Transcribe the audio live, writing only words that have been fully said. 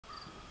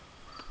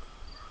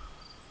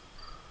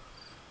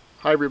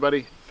Hi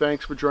everybody,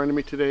 thanks for joining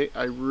me today.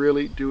 I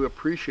really do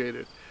appreciate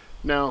it.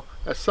 Now,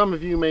 as some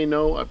of you may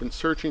know, I've been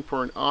searching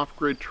for an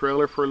off-grid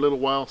trailer for a little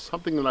while,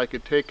 something that I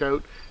could take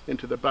out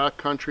into the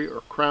backcountry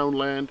or crown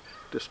land,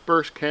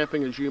 dispersed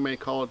camping as you may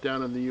call it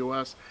down in the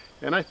US,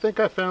 and I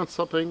think I found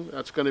something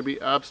that's going to be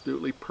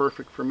absolutely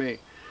perfect for me.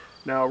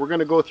 Now, we're going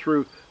to go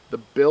through the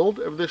build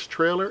of this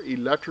trailer,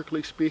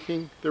 electrically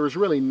speaking. There is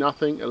really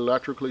nothing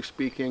electrically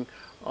speaking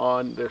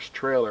on this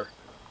trailer.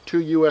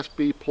 2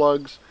 USB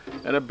plugs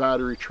and a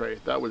battery tray.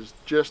 That was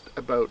just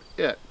about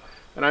it.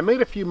 And I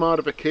made a few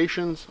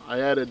modifications. I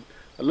added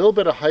a little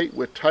bit of height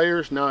with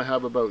tires. Now I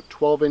have about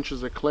 12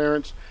 inches of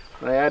clearance.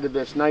 And I added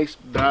this nice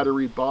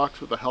battery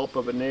box with the help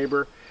of a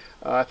neighbor.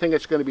 I think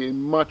it's going to be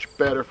much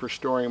better for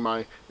storing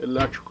my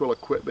electrical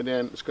equipment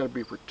in. It's going to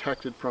be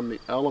protected from the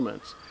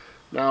elements.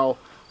 Now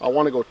I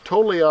want to go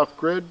totally off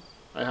grid.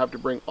 I have to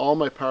bring all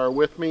my power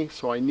with me,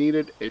 so I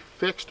needed a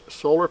fixed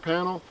solar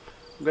panel.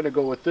 I'm going to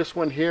go with this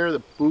one here,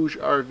 the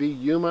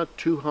BougeRv Yuma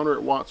 200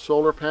 watt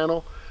solar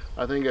panel.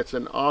 I think it's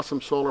an awesome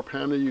solar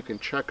panel. You can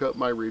check out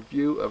my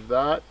review of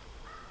that.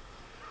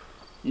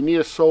 You need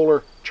a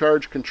solar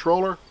charge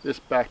controller. This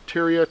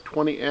Bacteria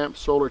 20 amp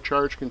solar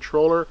charge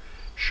controller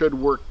should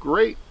work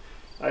great.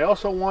 I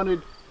also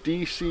wanted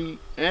DC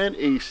and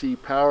AC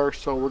power,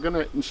 so we're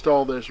going to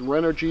install this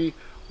Renogy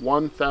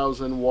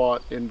 1000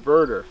 watt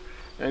inverter.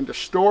 And to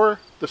store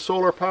the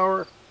solar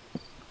power,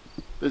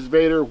 this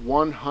Vatrer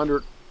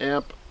 100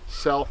 amp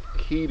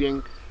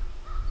self-heating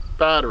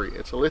battery.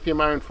 It's a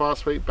lithium iron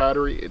phosphate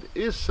battery. It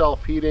is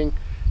self-heating.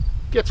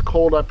 Gets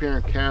cold up here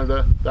in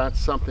Canada. That's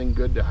something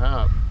good to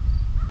have.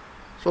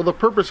 So the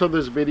purpose of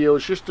this video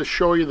is just to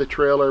show you the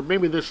trailer.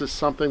 Maybe this is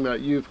something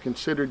that you've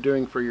considered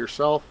doing for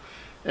yourself,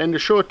 and to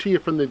show it to you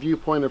from the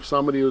viewpoint of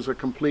somebody who's a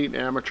complete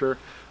amateur.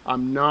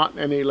 I'm not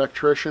an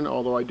electrician,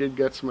 although I did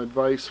get some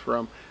advice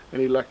from an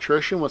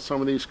electrician with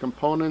some of these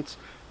components,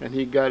 and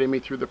he guided me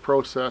through the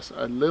process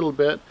a little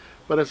bit.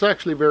 But it's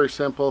actually very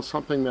simple,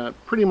 something that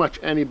pretty much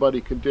anybody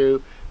could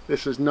do.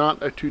 This is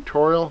not a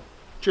tutorial,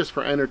 just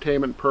for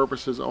entertainment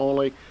purposes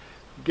only.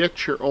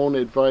 Get your own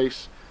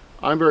advice.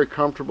 I'm very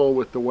comfortable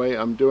with the way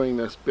I'm doing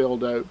this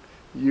build out.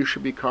 You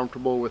should be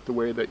comfortable with the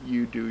way that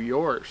you do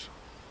yours.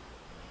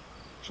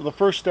 So the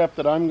first step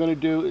that I'm going to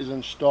do is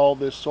install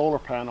this solar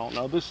panel.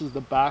 Now this is the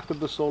back of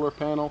the solar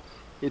panel.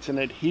 It's an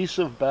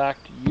adhesive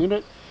backed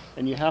unit,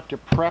 and you have to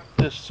prep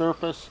this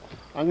surface.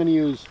 I'm going to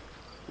use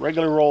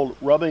regular old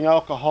rubbing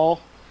alcohol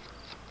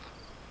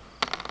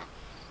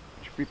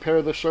to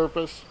prepare the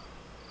surface.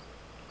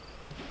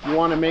 You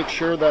want to make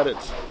sure that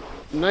it's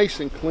nice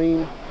and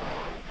clean.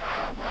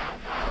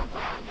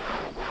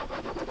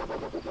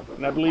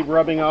 And I believe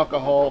rubbing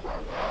alcohol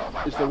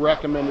is the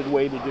recommended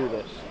way to do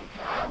this.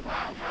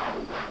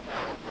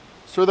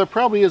 So there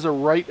probably is a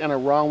right and a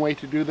wrong way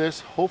to do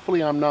this.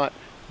 Hopefully I'm not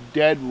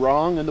dead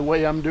wrong in the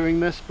way I'm doing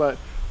this, but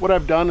what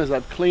I've done is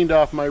I've cleaned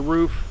off my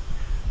roof.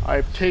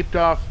 I've taped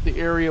off the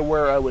area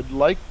where I would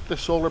like the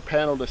solar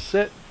panel to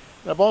sit.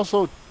 I've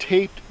also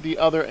taped the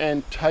other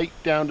end tight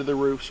down to the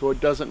roof so it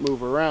doesn't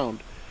move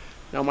around.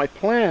 Now my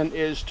plan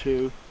is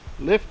to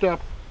lift up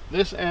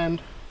this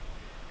end,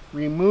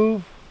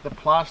 remove the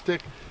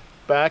plastic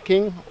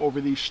backing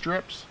over these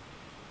strips,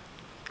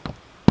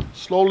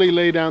 slowly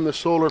lay down the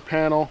solar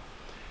panel,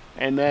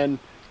 and then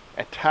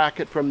attack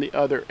it from the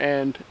other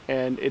end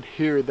and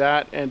adhere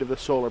that end of the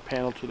solar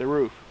panel to the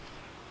roof.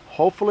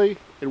 Hopefully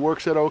it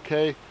works out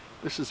okay.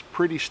 This is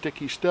pretty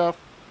sticky stuff.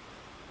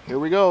 Here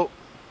we go.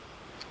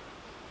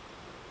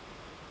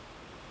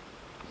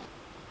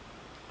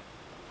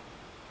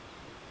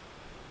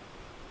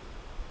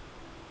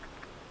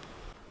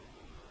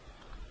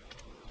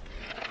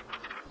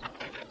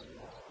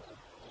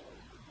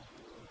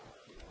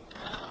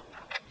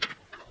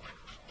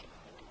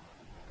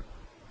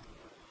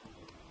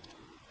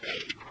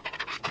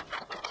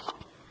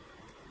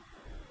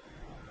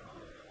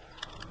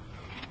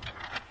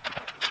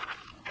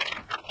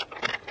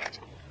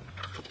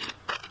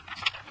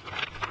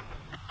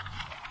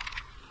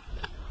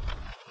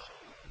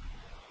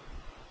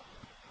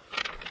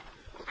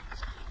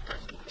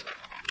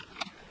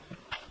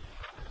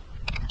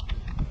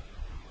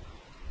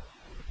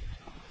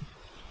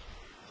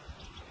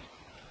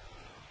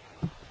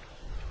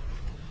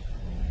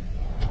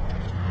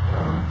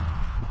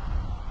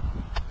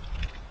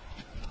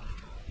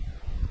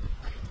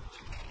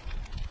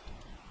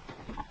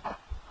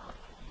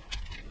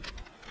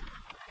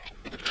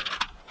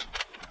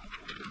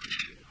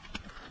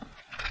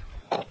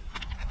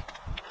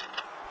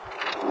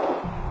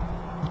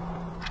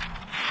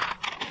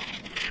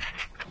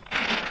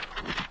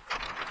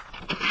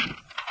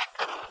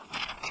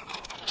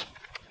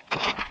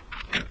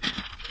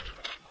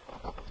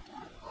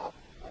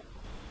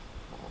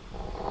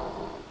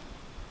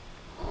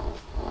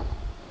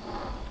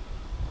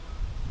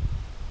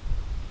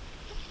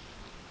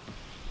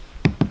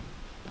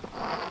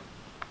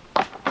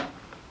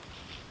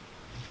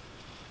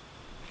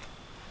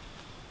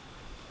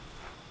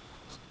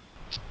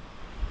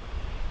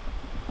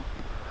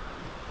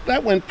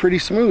 that went pretty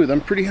smooth.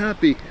 I'm pretty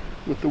happy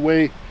with the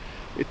way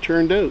it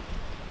turned out.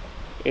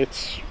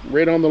 It's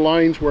right on the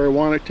lines where I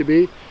want it to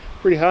be.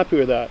 Pretty happy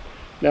with that.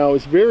 Now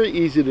it's very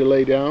easy to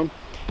lay down.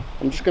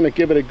 I'm just going to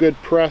give it a good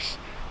press,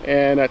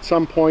 and at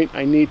some point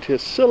I need to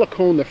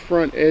silicone the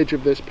front edge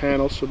of this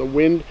panel so the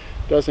wind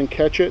doesn't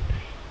catch it.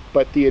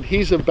 But the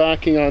adhesive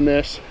backing on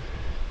this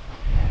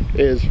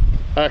is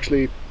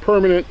actually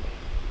permanent.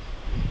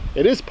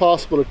 It is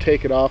possible to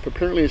take it off.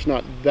 Apparently it's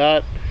not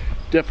that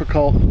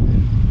difficult,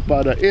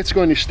 but it's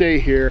going to stay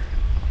here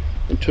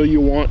until you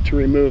want to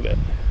remove it.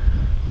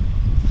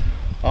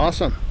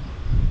 Awesome.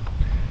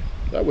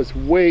 That was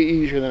way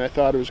easier than I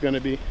thought it was going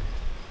to be.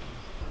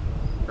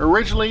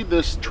 Originally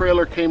this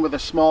trailer came with a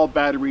small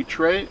battery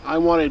tray. I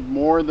wanted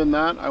more than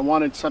that. I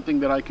wanted something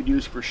that I could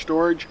use for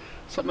storage,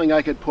 something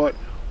I could put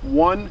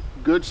one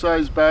good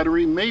sized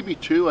battery, maybe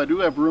two. I do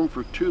have room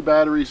for 2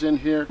 batteries in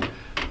here.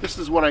 This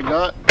is what I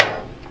got.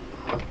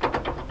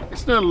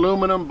 It's an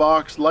aluminum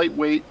box,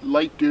 lightweight,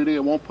 light duty. I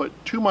won't put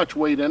too much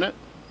weight in it.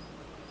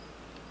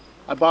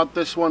 I bought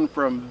this one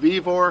from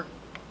Vatrer.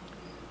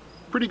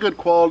 Pretty good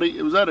quality.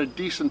 It was at a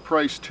decent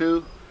price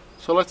too.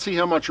 So let's see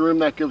how much room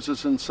that gives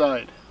us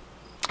inside.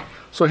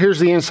 So here's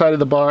the inside of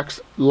the box.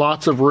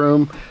 Lots of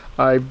room.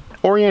 I've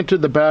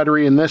oriented the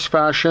battery in this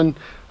fashion.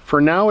 For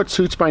now it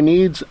suits my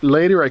needs.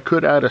 Later I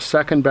could add a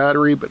second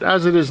battery, but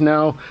as it is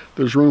now,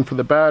 there's room for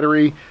the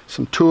battery,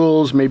 some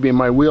tools, maybe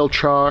my wheel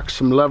chock,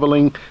 some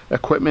leveling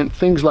equipment,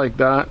 things like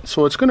that.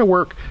 So it's going to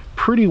work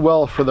pretty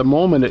well for the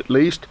moment at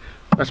least.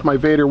 That's my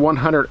Vatrer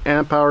 100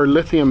 amp hour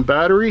lithium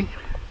battery.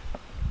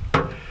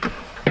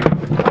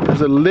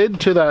 There's a lid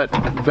to that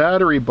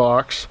battery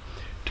box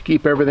to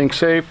keep everything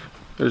safe.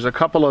 There's a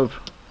couple of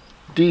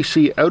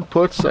DC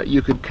outputs that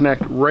you could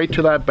connect right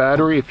to that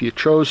battery if you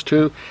chose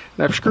to.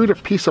 And I've screwed a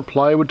piece of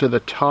plywood to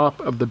the top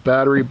of the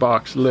battery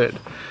box lid.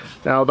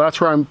 Now that's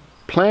where I'm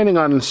planning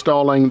on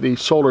installing the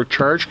solar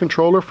charge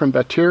controller from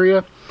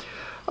Vatrer.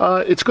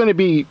 It's going to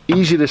be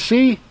easy to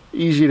see,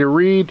 easy to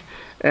read,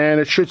 and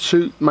it should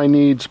suit my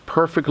needs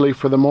perfectly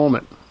for the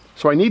moment.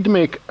 So I need to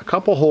make a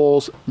couple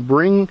holes,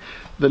 bring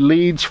the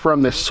leads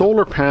from the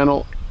solar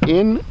panel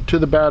into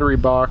the battery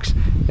box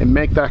and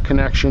make that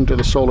connection to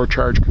the solar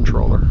charge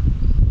controller.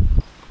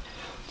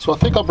 So I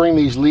think I'll bring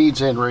these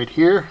leads in right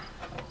here.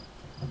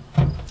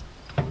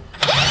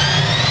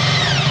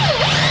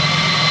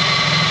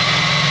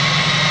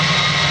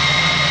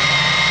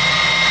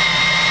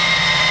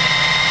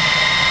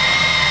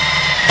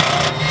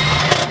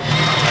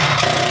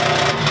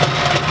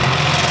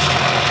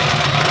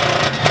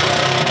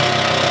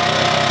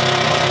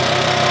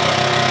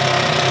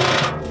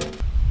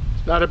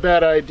 Not a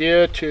bad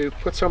idea to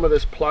put some of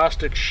this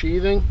plastic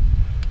sheathing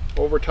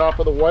over top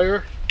of the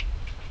wire.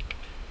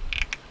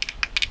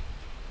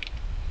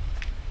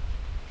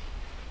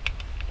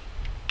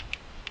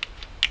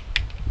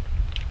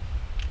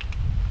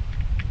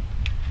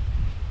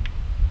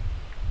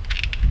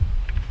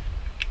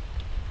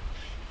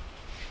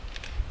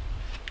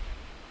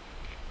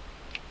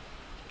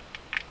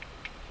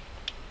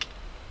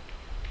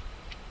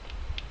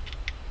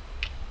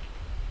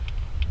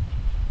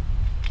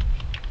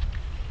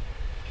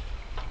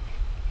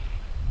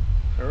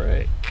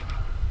 Alright,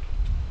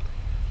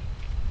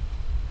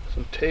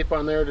 some tape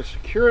on there to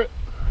secure it.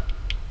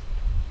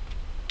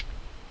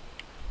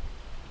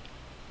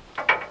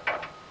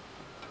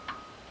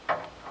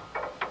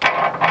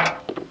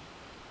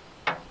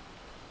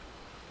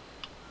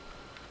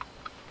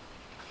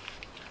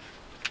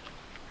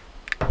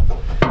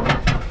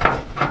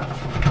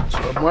 So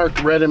I've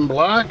marked red and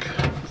black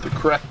with the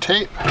correct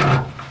tape.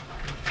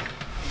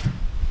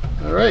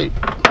 Alright,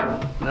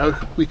 now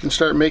we can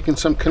start making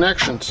some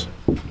connections.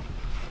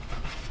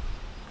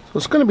 So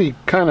it's going to be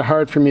kind of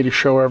hard for me to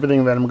show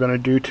everything that I'm going to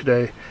do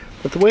today,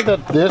 but the way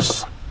that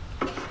this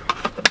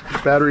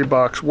battery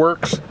box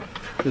works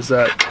is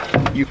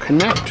that you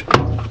connect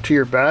to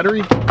your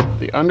battery,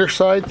 the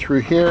underside through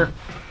here,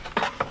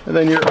 and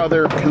then your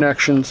other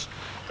connections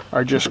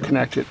are just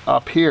connected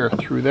up here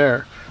through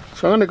there.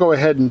 So I'm going to go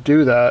ahead and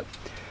do that.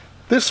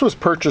 This was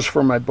purchased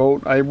for my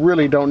boat. I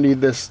really don't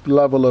need this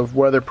level of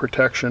weather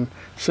protection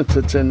since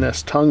it's in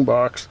this tongue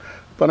box,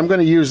 but I'm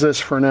going to use this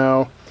for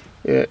now.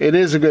 It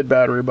is a good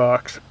battery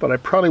box, but I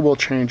probably will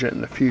change it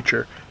in the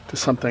future to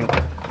something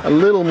a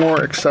little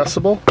more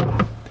accessible.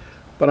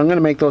 But I'm going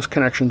to make those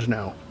connections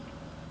now.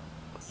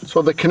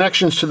 So the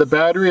connections to the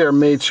battery are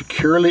made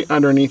securely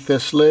underneath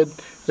this lid.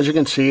 As you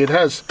can see, it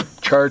has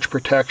charge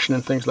protection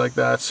and things like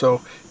that,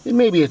 so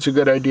maybe it's a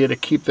good idea to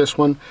keep this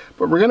one.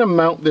 But we're going to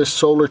mount this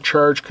solar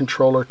charge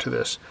controller to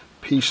this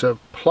piece of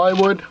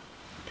plywood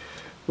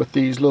with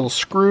these little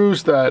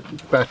screws that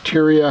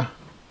Vatrer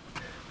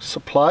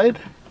supplied.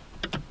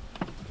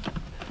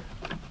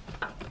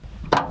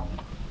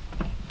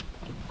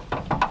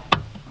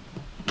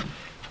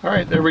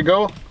 Alright, there we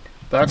go.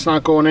 That's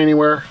not going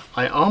anywhere.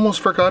 I almost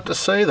forgot to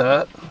say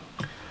that.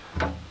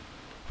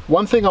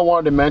 One thing I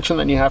wanted to mention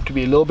that you have to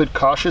be a little bit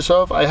cautious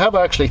of, I have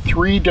actually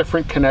 3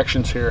 different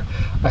connections here.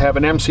 I have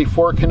an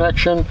MC4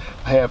 connection,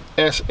 I have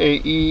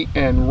SAE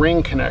and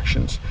ring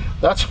connections.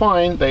 That's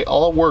fine, they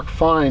all work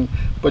fine,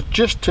 But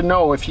just to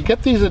know, if you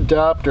get these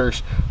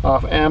adapters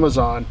off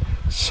Amazon,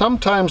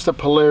 sometimes the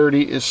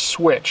polarity is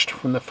switched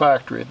from the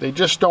factory. They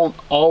just don't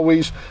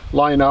always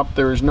line up.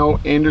 There is no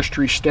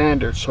industry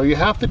standard. So you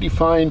have to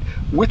define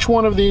which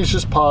one of these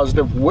is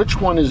positive,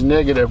 which one is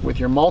negative with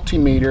your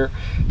multimeter.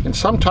 And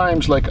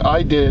sometimes, like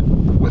I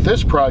did with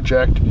this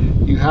project,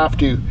 you have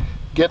to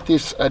get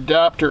this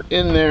adapter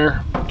in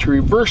there to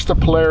reverse the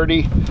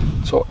polarity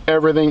so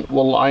everything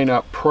will line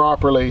up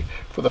properly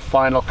for the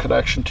final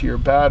connection to your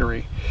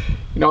battery.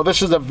 You know,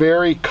 this is a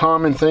very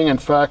common thing. In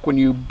fact, when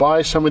you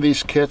buy some of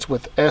these kits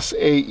with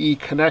SAE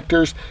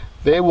connectors,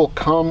 they will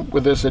come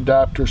with this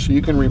adapter so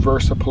you can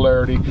reverse the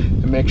polarity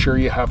and make sure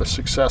you have a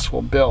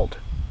successful build.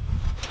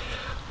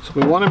 So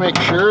we want to make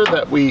sure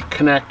that we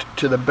connect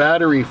to the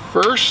battery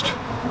first.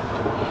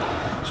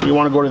 So you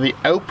want to go to the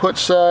output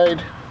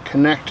side,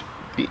 connect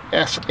the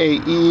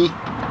SAE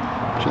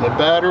to the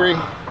battery.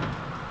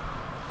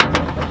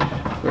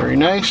 Very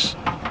nice.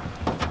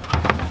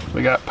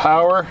 We got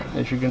power,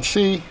 as you can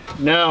see.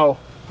 Now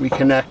we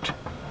connect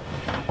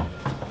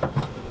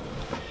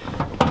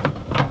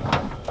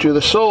to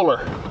the solar.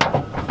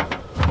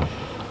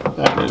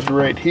 That is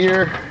right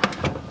here.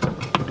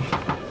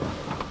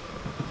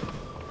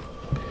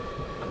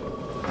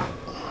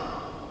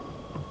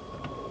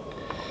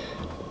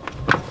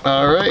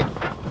 All right,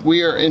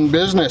 we are in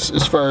business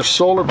as far as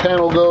solar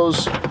panel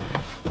goes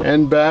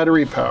and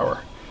battery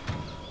power.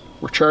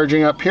 We're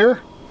charging up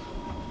here.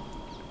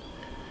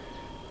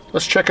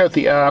 Let's check out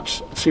the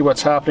apps, see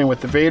what's happening with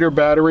the Vatrer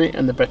battery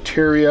and the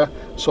Vatrer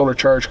solar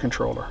charge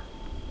controller.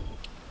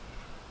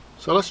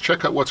 So let's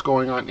check out what's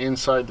going on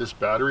inside this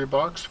battery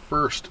box.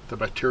 First, the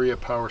Vatrer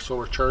power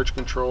solar charge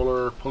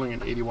controller pulling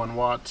in 81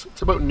 watts.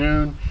 It's about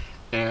noon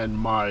and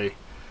my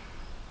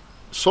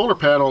solar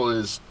panel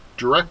is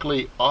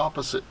directly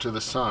opposite to the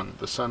sun.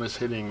 The sun is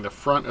hitting the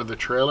front of the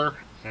trailer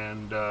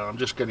and I'm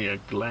just getting a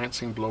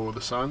glancing blow of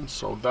the sun,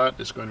 so that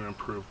is going to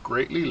improve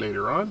greatly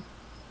later on.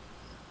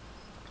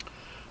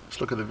 Let's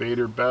look at the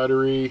Vatrer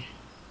battery.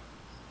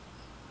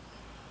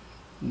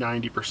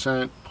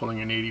 90%, pulling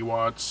in 80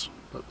 watts,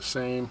 about the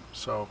same.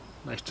 So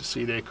nice to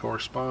see they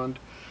correspond.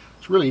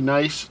 It's really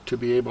nice to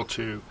be able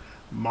to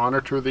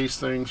monitor these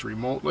things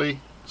remotely,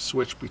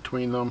 switch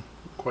between them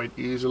quite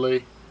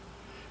easily.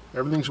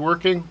 Everything's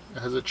working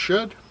as it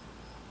should.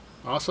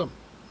 Awesome.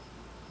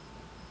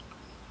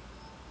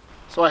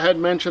 So I had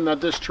mentioned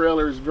that this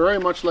trailer is very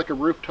much like a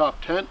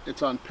rooftop tent.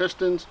 It's on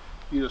pistons.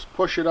 You just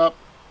push it up.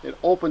 It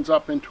opens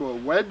up into a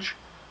wedge.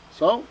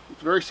 So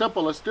it's very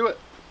simple. Let's do it.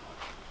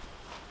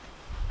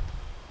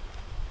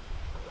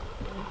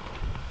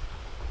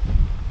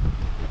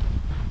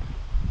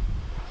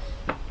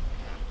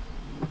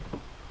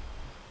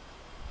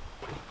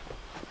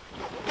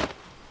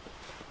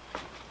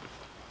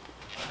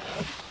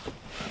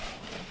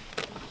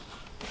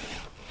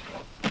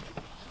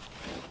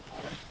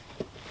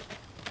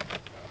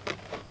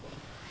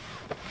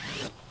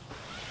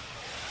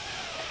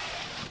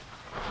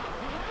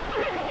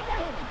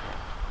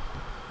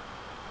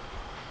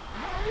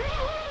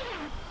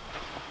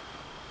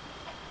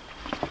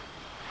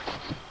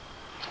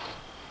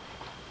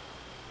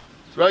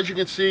 So as you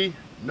can see,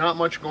 not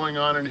much going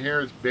on in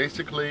here. It's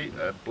basically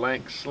a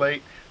blank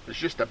slate. There's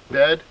just a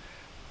bed,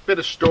 bit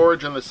of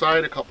storage on the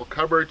side, a couple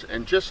cupboards,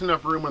 and just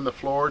enough room on the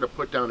floor to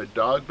put down a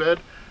dog bed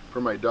for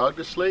my dog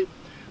to sleep.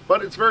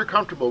 But it's very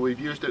comfortable. We've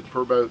used it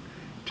for about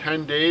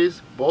 10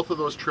 days. Both of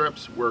those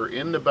trips were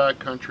in the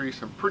backcountry,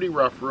 some pretty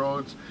rough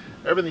roads.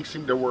 Everything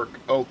seemed to work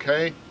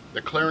okay.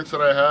 The clearance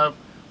that I have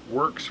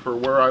works for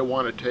where I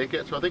want to take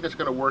it, so I think it's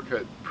going to work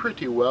out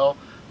pretty well.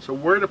 So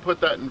where to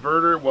put that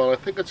inverter? Well, I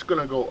think it's going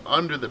to go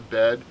under the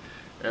bed,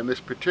 and this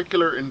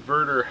particular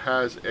inverter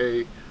has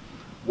a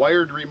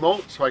wired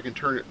remote so I can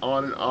turn it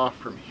on and off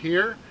from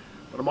here,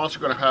 but I'm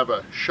also going to have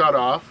a shut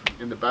off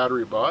in the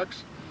battery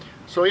box.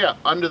 So yeah,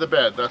 under the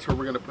bed, that's where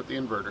we're going to put the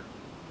inverter.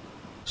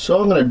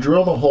 So I'm going to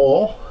drill the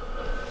hole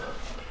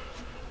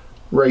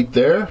right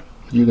there.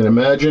 You can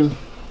imagine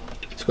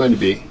it's going to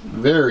be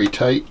very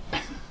tight.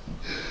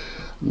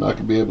 I'm not going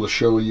to be able to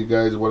show you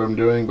guys what I'm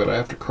doing, but I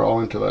have to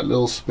crawl into that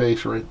little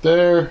space right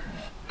there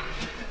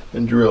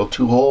and drill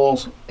 2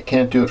 holes. I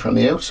can't do it from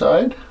the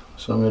outside,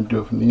 so I'm going to do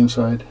it from the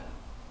inside.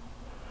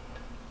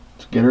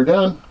 Let's get her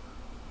done.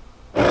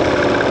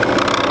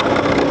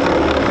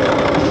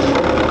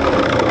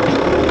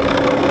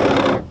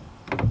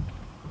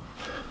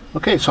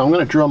 Okay, so I'm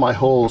going to drill my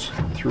holes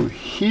through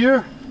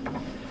here,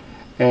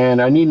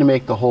 and I need to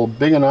make the hole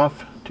big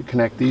enough to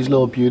connect these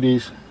little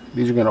beauties.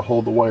 These are going to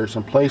hold the wires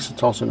in place.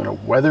 It's also going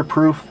to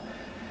weatherproof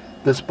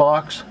this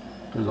box.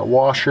 There's a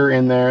washer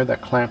in there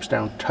that clamps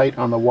down tight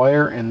on the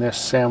wire, and this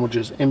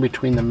sandwiches in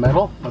between the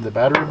metal of the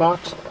battery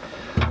box.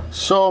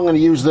 So I'm going to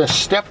use this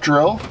step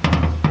drill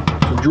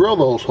to drill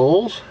those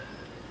holes.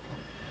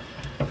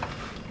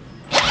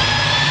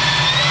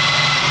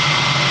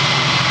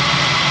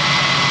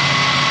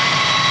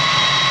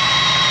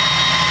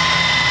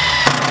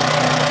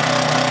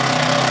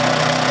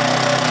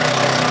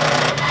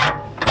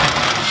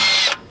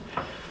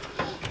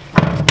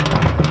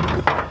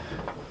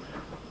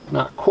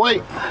 Not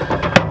quite.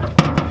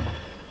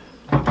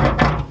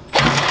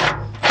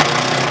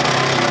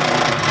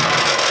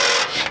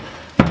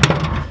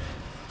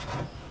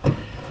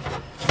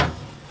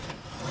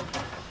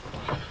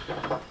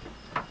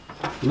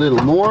 A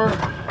little more.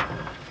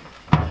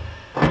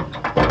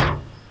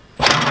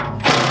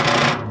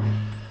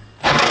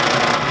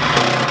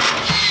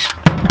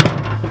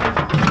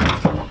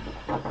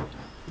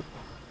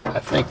 I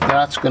think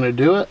that's going to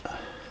do it.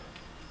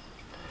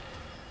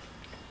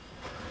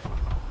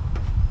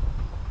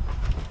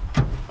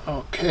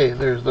 Okay,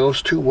 there's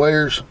those two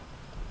wires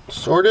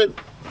sorted,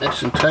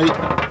 nice and tight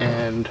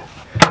and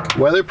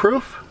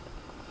weatherproof.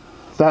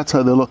 That's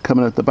how they look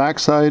coming out the back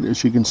side.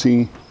 As you can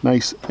see,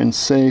 nice and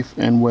safe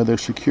and weather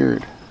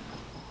secured.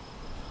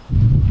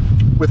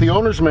 With the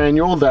owner's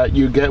manual that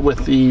you get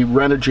with the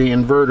Renogy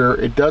inverter,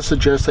 it does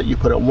suggest that you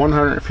put a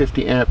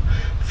 150 amp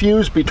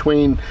fuse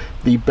between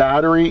the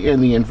battery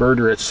and the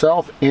inverter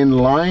itself in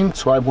line.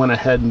 So I went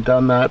ahead and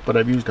done that, but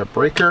I've used a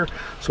breaker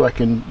so I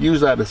can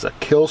use that as a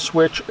kill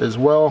switch as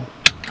well.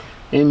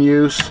 In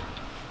use,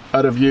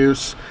 out of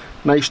use.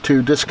 Nice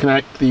to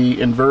disconnect the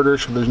inverter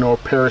so there's no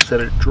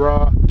parasitic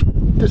draw.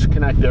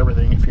 Disconnect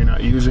everything if you're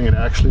not using it.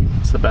 Actually,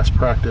 it's the best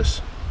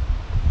practice.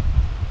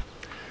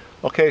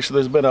 Okay, so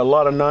there's been a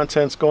lot of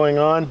nonsense going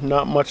on,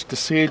 not much to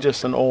see,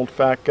 just an old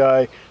fat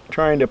guy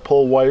trying to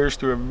pull wires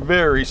through a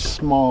very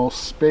small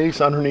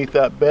space underneath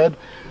that bed.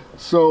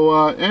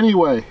 So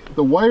anyway,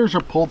 the wires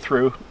are pulled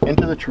through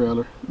into the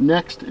trailer.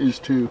 Next is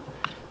to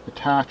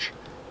attach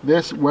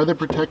this weather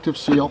protective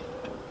seal.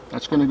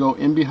 That's going to go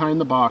in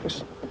behind the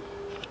box.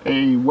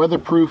 A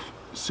weatherproof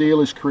seal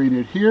is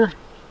created here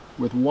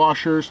with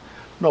washers.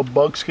 No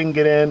bugs can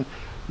get in,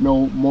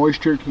 no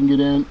moisture can get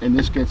in, and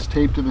this gets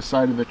taped to the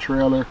side of the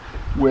trailer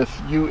with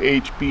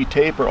UHB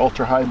tape or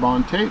ultra high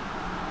bond tape.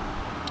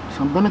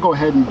 So I'm going to go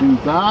ahead and do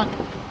that,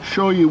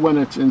 show you when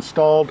it's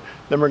installed,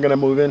 then we're going to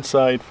move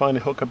inside,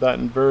 finally hook up that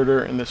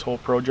inverter, and this whole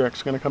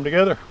project's going to come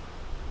together.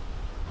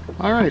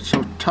 Alright,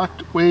 so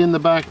tucked way in the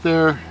back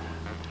there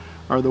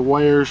are the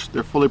wires.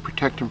 They're fully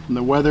protected from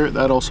the weather.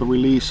 That also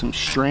relieves some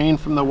strain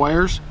from the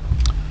wires,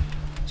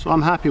 so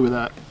I'm happy with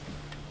that.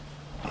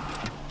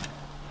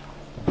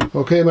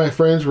 Okay, my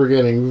friends, we're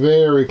getting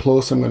very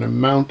close. I'm going to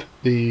mount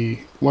the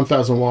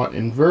 1000 watt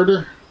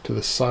inverter to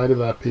the side of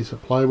that piece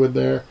of plywood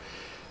there,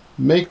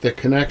 make the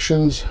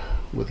connections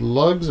with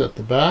lugs at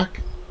the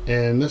back,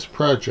 and this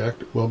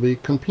project will be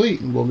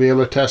complete and we'll be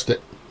able to test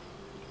it.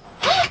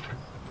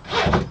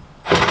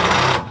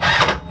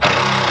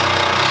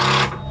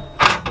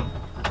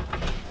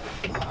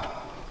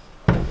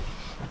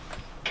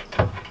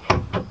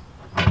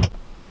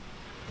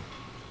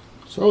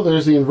 So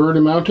there's the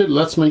inverter mounted.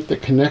 Let's make the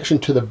connection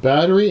to the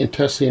battery and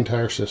test the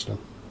entire system.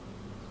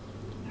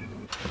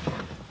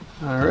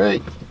 All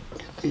right,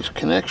 get these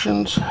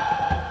connections.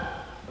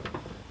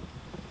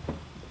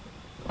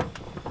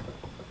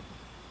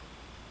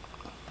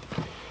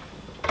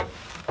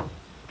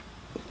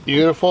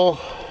 Beautiful.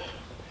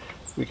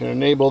 We can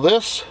enable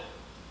this.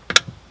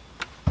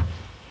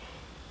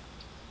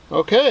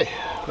 Okay,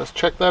 let's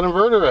check that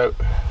inverter out.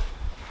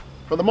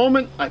 For the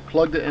moment, I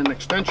plugged an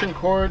extension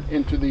cord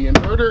into the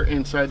inverter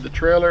inside the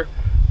trailer.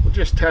 We'll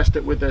just test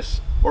it with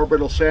this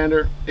orbital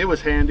sander. It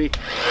was handy.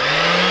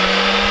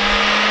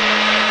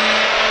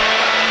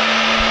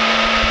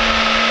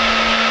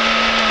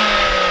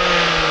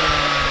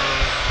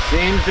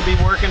 Seems to be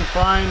working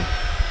fine.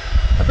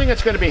 I think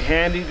it's going to be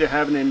handy to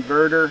have an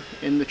inverter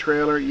in the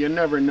trailer. You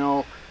never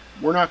know.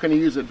 We're not going to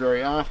use it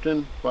very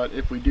often, but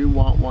if we do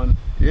want one,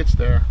 it's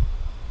there.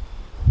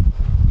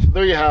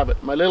 There you have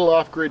it, my little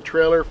off-grid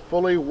trailer,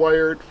 fully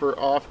wired for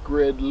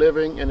off-grid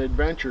living and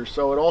adventure.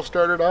 So it all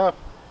started off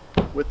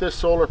with this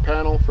solar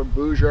panel from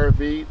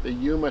BougeRv, the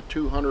Yuma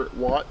 200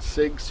 watt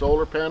SIG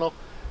solar panel.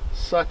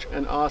 Such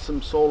an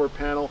awesome solar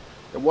panel.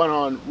 It went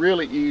on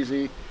really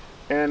easy,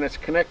 and it's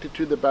connected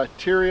to the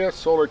Vatrer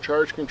solar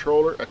charge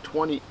controller, a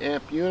 20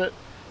 amp unit.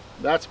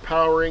 That's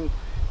powering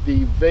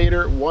the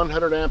Vatrer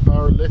 100 amp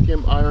hour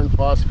lithium iron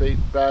phosphate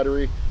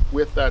battery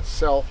with that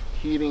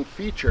self-heating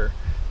feature.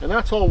 And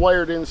that's all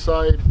wired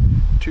inside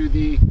to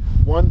the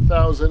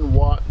 1000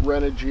 watt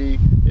Renogy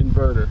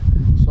inverter.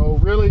 So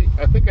really,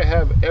 I think I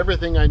have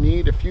everything I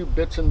need. A few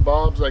bits and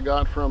bobs I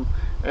got from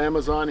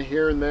Amazon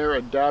here and there,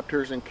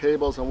 adapters and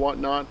cables and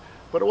whatnot,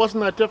 but it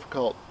wasn't that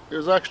difficult. It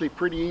was actually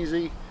pretty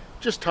easy,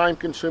 just time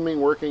consuming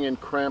working in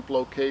cramped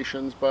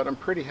locations, but I'm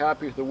pretty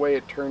happy with the way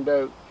it turned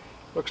out.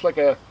 Looks like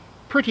a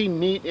pretty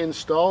neat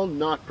install,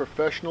 not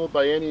professional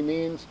by any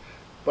means,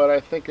 but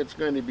I think it's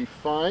going to be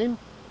fine.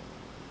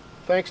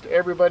 Thanks to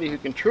everybody who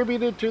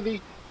contributed to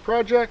the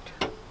project.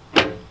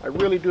 I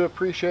really do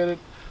appreciate it,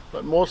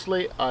 but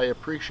mostly I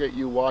appreciate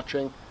you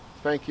watching.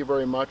 Thank you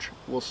very much.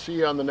 We'll see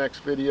you on the next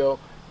video.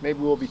 Maybe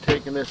we'll be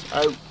taking this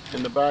out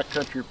in the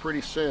backcountry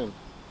pretty soon.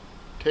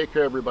 Take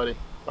care, everybody.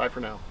 Bye for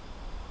now.